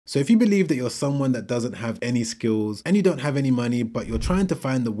So if you believe that you're someone that doesn't have any skills and you don't have any money, but you're trying to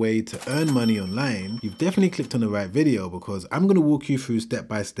find the way to earn money online, you've definitely clicked on the right video, because I'm going to walk you through step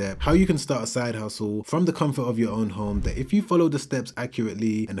by step how you can start a side hustle from the comfort of your own home, that if you follow the steps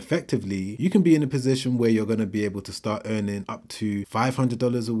accurately and effectively, you can be in a position where you're going to be able to start earning up to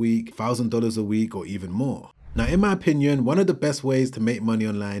 $500 a week, $1,000 a week, or even more. Now, in my opinion, one of the best ways to make money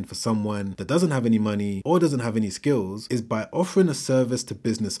online for someone that doesn't have any money or doesn't have any skills is by offering a service to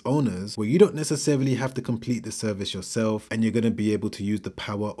business owners where you don't necessarily have to complete the service yourself, and you're going to be able to use the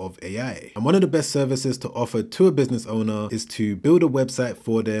power of AI. And one of the best services to offer to a business owner is to build a website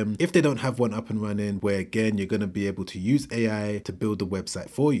for them if they don't have one up and running, where again, you're going to be able to use AI to build the website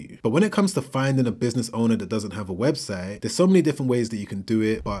for you. But when it comes to finding a business owner that doesn't have a website, there's so many different ways that you can do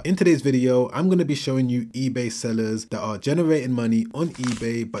it. But in today's video, I'm going to be showing you eBay sellers that are generating money on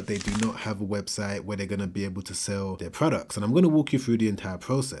eBay, but they do not have a website where they're going to be able to sell their products. And I'm going to walk you through the entire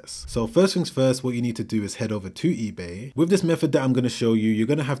process. So first things first, what you need to do is head over to eBay. With this method that I'm going to show you, you're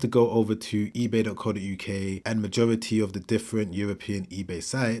going to have to go over to ebay.co.uk and majority of the different European eBay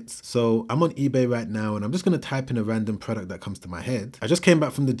sites. So I'm on eBay right now, and I'm just going to type in a random product that comes to my head. I just came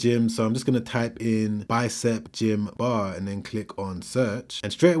back from the gym, so I'm just going to type in bicep gym bar and then click on search.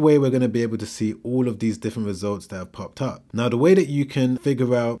 And straight away, we're going to be able to see all of these different results that have popped up. Now, the way that you can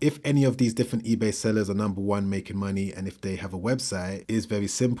figure out if any of these different eBay sellers are number one making money and if they have a website is very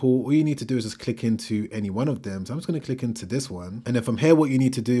simple. All you need to do is just click into any one of them. So I'm just going to click into this one. And then from here, what you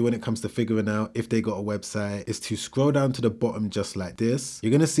need to do when it comes to figuring out if they got a website is to scroll down to the bottom just like this.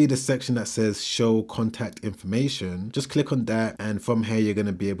 You're going to see the section that says show contact information. Just click on that, and from here, you're going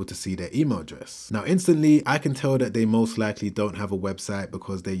to be able to see their email address. Now, instantly, I can tell that they most likely don't have a website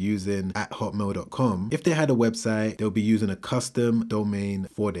because they're using @hotmail.com. If they had a website, they'll be using a custom domain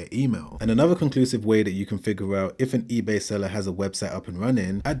for their email. And another conclusive way that you can figure out if an eBay seller has a website up and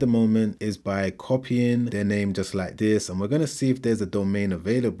running at the moment is by copying their name just like this. And we're going to see if there's a domain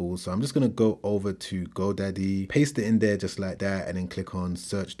available. So I'm just going to go over to GoDaddy, paste it in there just like that, and then click on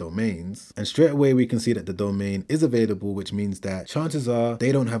search domains. And straight away, we can see that the domain is available, which means that chances are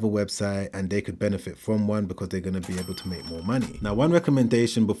they don't have a website and they could benefit from one because they're going to be able to make more money. Now, one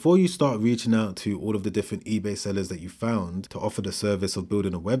recommendation before you start reaching out to all of the different eBay sellers that you found to offer the service of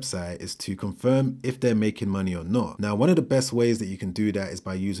building a website is to confirm if they're making money or not. Now, one of the best ways that you can do that is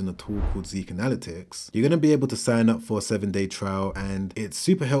by using a tool called Zeek Analytics. You're going to be able to sign up for a 7-day trial, and it's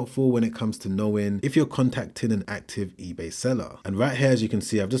super helpful when it comes to knowing if you're contacting an active eBay seller. And right here, as you can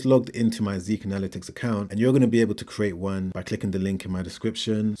see, I've just logged into my Zeek Analytics account, and you're going to be able to create one by clicking the link in my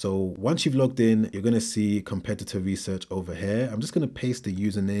description. So once you've logged in, you're going to see competitor research over here. I'm just going to paste the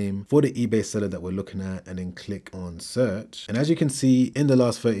username for the eBay seller that we're looking at and then click on search. And as you can see, in the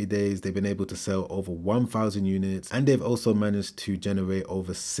last 30 days, they've been able to sell over 1,000 units, and they've also managed to generate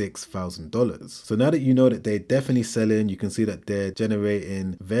over $6,000. So now that you know that they're definitely selling, you can see that they're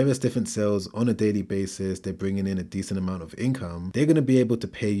generating various different sales on a daily basis. They're bringing in a decent amount of income. They're going to be able to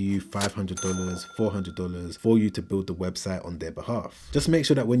pay you $500, $400 for you to build the website on their behalf. Just make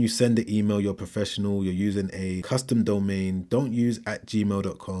sure that when you send the email, you're professional, you're using a custom domain. Don't use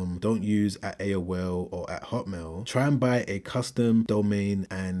 @gmail.com, don't use @AOL or @Hotmail. Try and buy a custom domain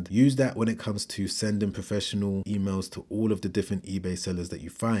and use that when it comes to sending professional emails to all of the different eBay sellers that you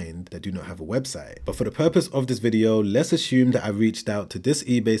find that do not have a website. But for the purpose of this video, let's assume that I reached out to this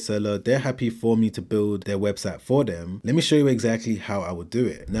eBay seller. They're happy for me to build their website for them. Let me show you exactly how I would do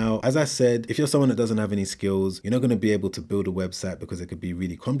it. Now, as I said, if you're someone that doesn't have any skills, you're not going to be able to build a website because it could be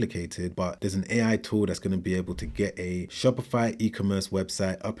really complicated, but there's an AI tool that's going to be able to get a Shopify e-commerce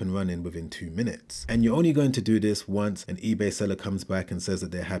website up and running within 2 minutes. And you're only going to do this once an eBay seller comes back and says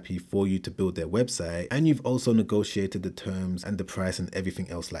that they're happy for you to build their website, and you've also negotiated the terms and the price and everything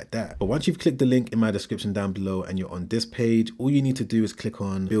else like that. But once you've clicked the link in my description down below and you're on this page, all you need to do is click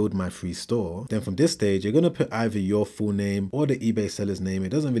on build my free store. Then from this stage, you're going to put either your full name or the eBay seller's name. It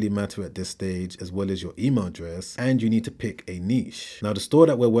doesn't really matter at this stage, as well as your email address, and you need to pick a niche. Now, the store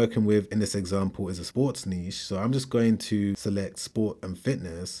that we're working with in this example is a sports niche, so I'm just going to select sport and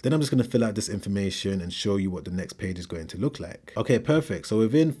fitness. Then I'm just going to fill out this information and show you what the next page is going to look like. Okay, perfect. So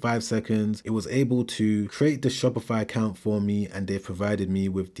within 5 seconds, it was able to create the Shopify account for me, and they've provided me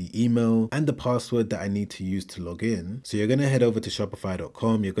with the email and the password that I need to use to log in. So you're going to head over to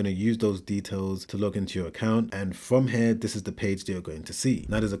shopify.com. You're going to use those details to log into your account, and from here, this is the page that you're going to see.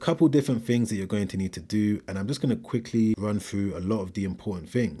 Now, there's a couple different things that you're going to need to do, and I'm just going to quickly run through a lot of the important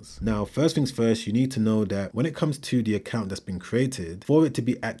things. Now, first things first, you need to know that when it comes to the account that's been created, for it to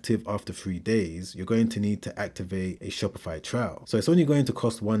be active after 3 days, is you're going to need to activate a Shopify trial. So it's only going to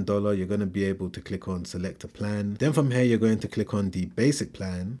cost $1. You're going to be able to click on select a plan. Then from here, you're going to click on the basic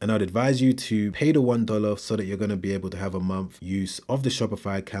plan. And I'd advise you to pay the $1 so that you're going to be able to have a month use of the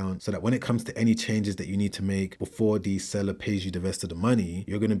Shopify account, so that when it comes to any changes that you need to make before the seller pays you the rest of the money,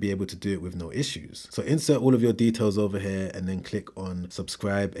 you're going to be able to do it with no issues. So insert all of your details over here and then click on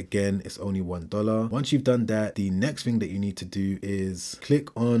subscribe. Again, it's only $1. Once you've done that, the next thing that you need to do is click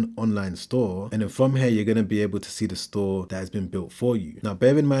on online store, and then from here you're going to be able to see the store that has been built for you. Now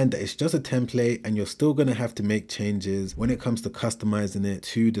bear in mind that it's just a template and you're still going to have to make changes when it comes to customizing it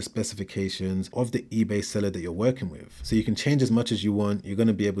to the specifications of the eBay seller that you're working with. So you can change as much as you want. You're going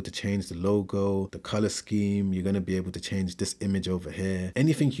to be able to change the logo, the color scheme, you're going to be able to change this image over here.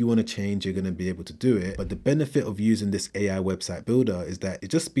 Anything you want to change, you're going to be able to do it. But the benefit of using this AI website builder is that it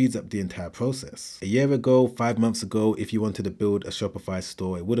just speeds up the entire process. A year ago, 5 months ago, if you wanted to build a Shopify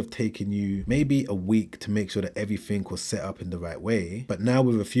store, it would have taken you maybe a week to make sure that everything was set up in the right way. But now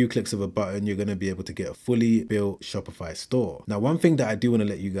with a few clicks of a button, you're going to be able to get a fully built Shopify store. Now, one thing that I do want to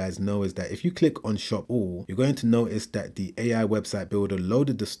let you guys know is that if you click on shop all, you're going to notice that the AI website builder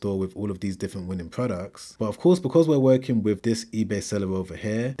loaded the store with all of these different winning products. But of course, because we're working with this eBay seller over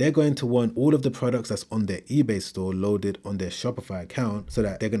here, they're going to want all of the products that's on their eBay store loaded on their Shopify account, so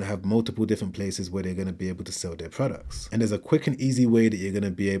that they're going to have multiple different places where they're going to be able to sell their products. And there's a quick and easy way that you're going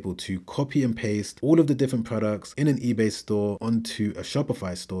to be able to copy and paste all of the different products in an eBay store onto a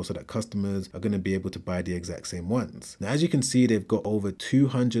Shopify store, so that customers are going to be able to buy the exact same ones. Now, as you can see, they've got over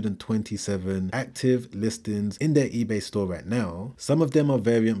 227 active listings in their eBay store right now. Some of them are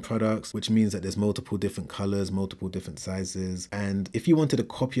variant products, which means that there's multiple different colors, multiple different sizes. And if you wanted to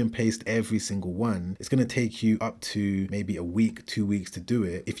copy and paste every single one, it's going to take you up to maybe a week, 2 weeks to do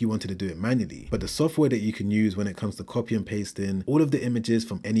it if you wanted to do it manually. But the software that you can use when it comes to copy and pasting all of the images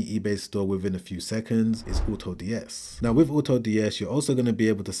from any eBay store within a few seconds is AutoDS. Now with AutoDS, you're also going to be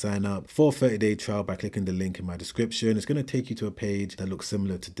able to sign up for a 30-day trial by clicking the link in my description. It's going to take you to a page that looks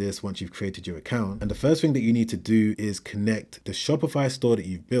similar to this once you've created your account. And the first thing that you need to do is connect the Shopify store that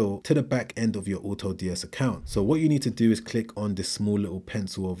you've built to the back end of your AutoDS account. So what you need to do is click on this small little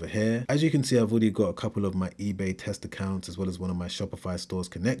pencil over here. As you can see, I've already got a couple of my eBay test accounts as well as one of my Shopify stores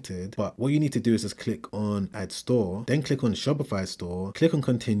connected. But what you need to do is just click on add store, then click on Shopify store, click on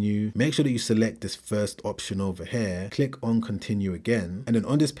continue, make sure that you select this first option over here, click on continue again. And then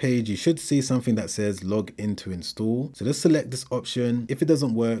on this page, you should see something that says log in to install. So just select this option. If it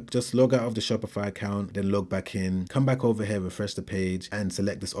doesn't work, just log out of the Shopify account, then log back in, come back over here, refresh the page and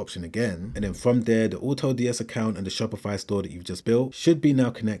select this option again. And then from there, the AutoDS account and the Shopify store that you've just built should be now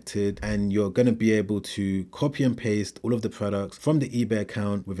connected, and you're going to be able to copy and paste all of the products from the eBay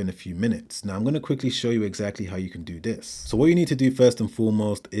account within a few minutes. Now I'm going to quickly show you exactly how you can do this. So what you need to do first and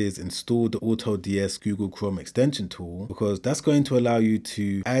foremost is install the AutoDS Google Chrome extension tool, because that's going to allow you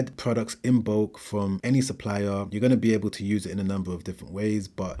to add products in bulk from any supplier. You're going to be able to use it in a number of different ways,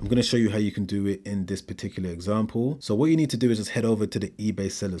 but I'm going to show you how you can do it in this particular example. So what you need to do is just head over to the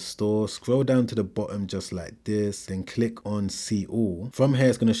eBay seller store, scroll down to the bottom just like this, then click on see all. From here,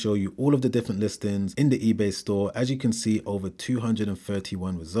 it's going to show you all of the different listings in the eBay store. As you can see, over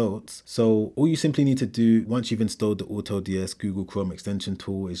 231 results. So all you simply need to do once you've installed the AutoDS Google Chrome extension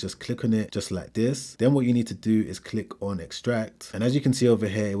tool is just click on it just like this. Then what you need to do is click on extract. And as you can see over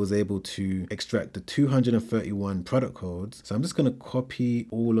here, it was able to extract the 231 product codes. So I'm just going to copy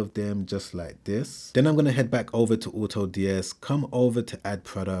all of them just like this. Then I'm going to head back over to AutoDS, come over to add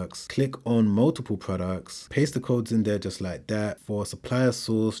products, click on multiple products, paste the codes in there just like that. For supplier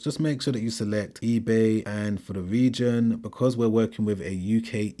source, just make sure that you select eBay, and for the region, because we're working with a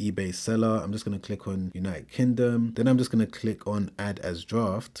UK eBay seller, I'm just going to click on United Kingdom. Then I'm just going to click on add as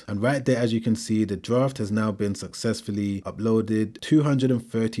draft. And right there, as you can see, the draft has now been successfully uploaded,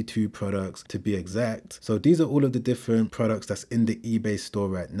 232 products to be exact. So these are all of the different products that's in the eBay store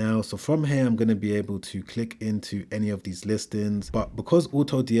right now. So from here, I'm going to be able to click into any of these listings, but because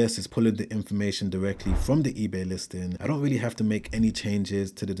AutoDS is pulling the information directly from the eBay listing, I don't really have to make any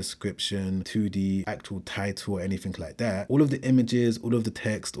changes to the description, to the actual title or anything like that. All of the images, all of the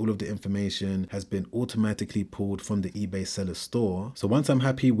text, all of the information has been automatically pulled from the eBay seller store. So once I'm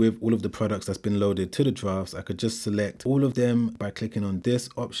happy with all of the products that's been loaded to the drafts, I could just select all of them by clicking on this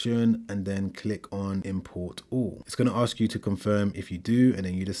option and then click on import all. It's going to ask you to confirm if you do, and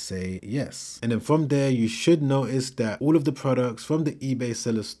then you just say yes. And then from there, you should notice that all of the products from the eBay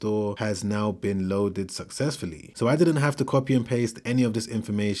seller store has now been loaded successfully. So I didn't have to copy and paste any of this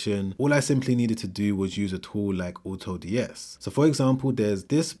information. All I simply needed to do was use a tool like AutoDS. So for example, there's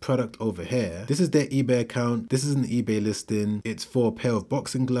this product over here. This is their eBay account. This is an eBay listing. It's for a pair of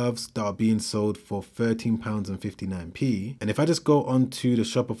boxing gloves. products that are being sold for £13.59. And if I just go onto the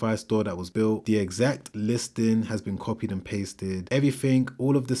Shopify store that was built, the exact listing has been copied and pasted. Everything,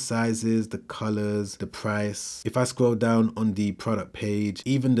 all of the sizes, the colors, the price. If I scroll down on the product page,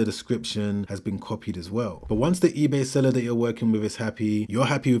 even the description has been copied as well. But once the eBay seller that you're working with is happy, you're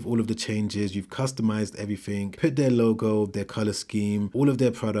happy with all of the changes, you've customized everything, put their logo, their color scheme, all of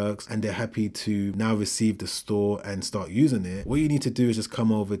their products, and they're happy to now receive the store and start using it, what you need to do is just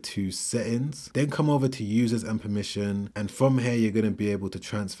come over to settings, then come over to users and permission, and from here you're going to be able to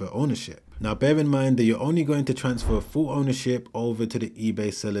transfer ownership. Now bear in mind that you're only going to transfer full ownership over to the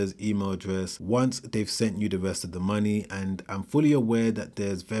eBay seller's email address once they've sent you the rest of the money, and I'm fully aware that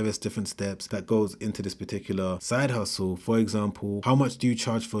there's various different steps that goes into this particular side hustle. For example, how much do you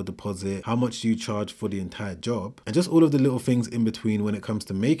charge for a deposit? How much do you charge for the entire job? And just all of the little things in between when it comes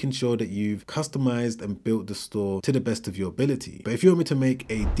to making sure that you've customized and built the store to the best of your ability. But if you want me to make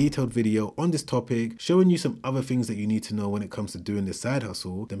a detailed video on this topic, showing you some other things that you need to know when it comes to doing this side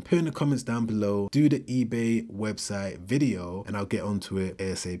hustle, then put in the comments down below, do the eBay website video, and I'll get onto it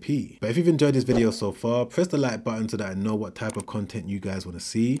ASAP. But if you've enjoyed this video so far, press the like button so that I know what type of content you guys want to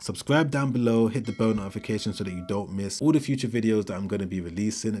see. Subscribe down below, hit the bell notification so that you don't miss all the future videos that I'm going to be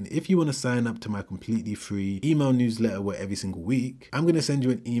releasing. And if you want to sign up to my completely free email newsletter where every single week I'm going to send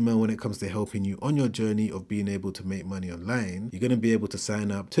you an email when it comes to helping you on your journey of being able to make money online, you're going to be able to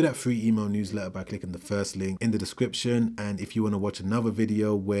sign up to that free email newsletter by clicking the first link in the description. And if you want to watch another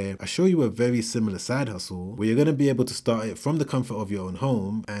video where I show you a very similar side hustle where you're going to be able to start it from the comfort of your own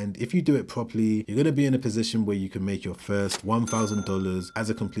home, and if you do it properly, you're going to be in a position where you can make your first $1,000 as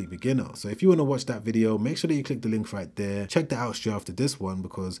a complete beginner. So if you want to watch that video, make sure that you click the link right there. Check that out straight after this one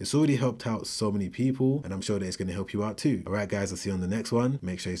because it's already helped out so many people, and I'm sure that it's going to help you out too. Alright guys, I'll see you on the next one.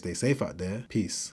 Make sure you stay safe out there. Peace.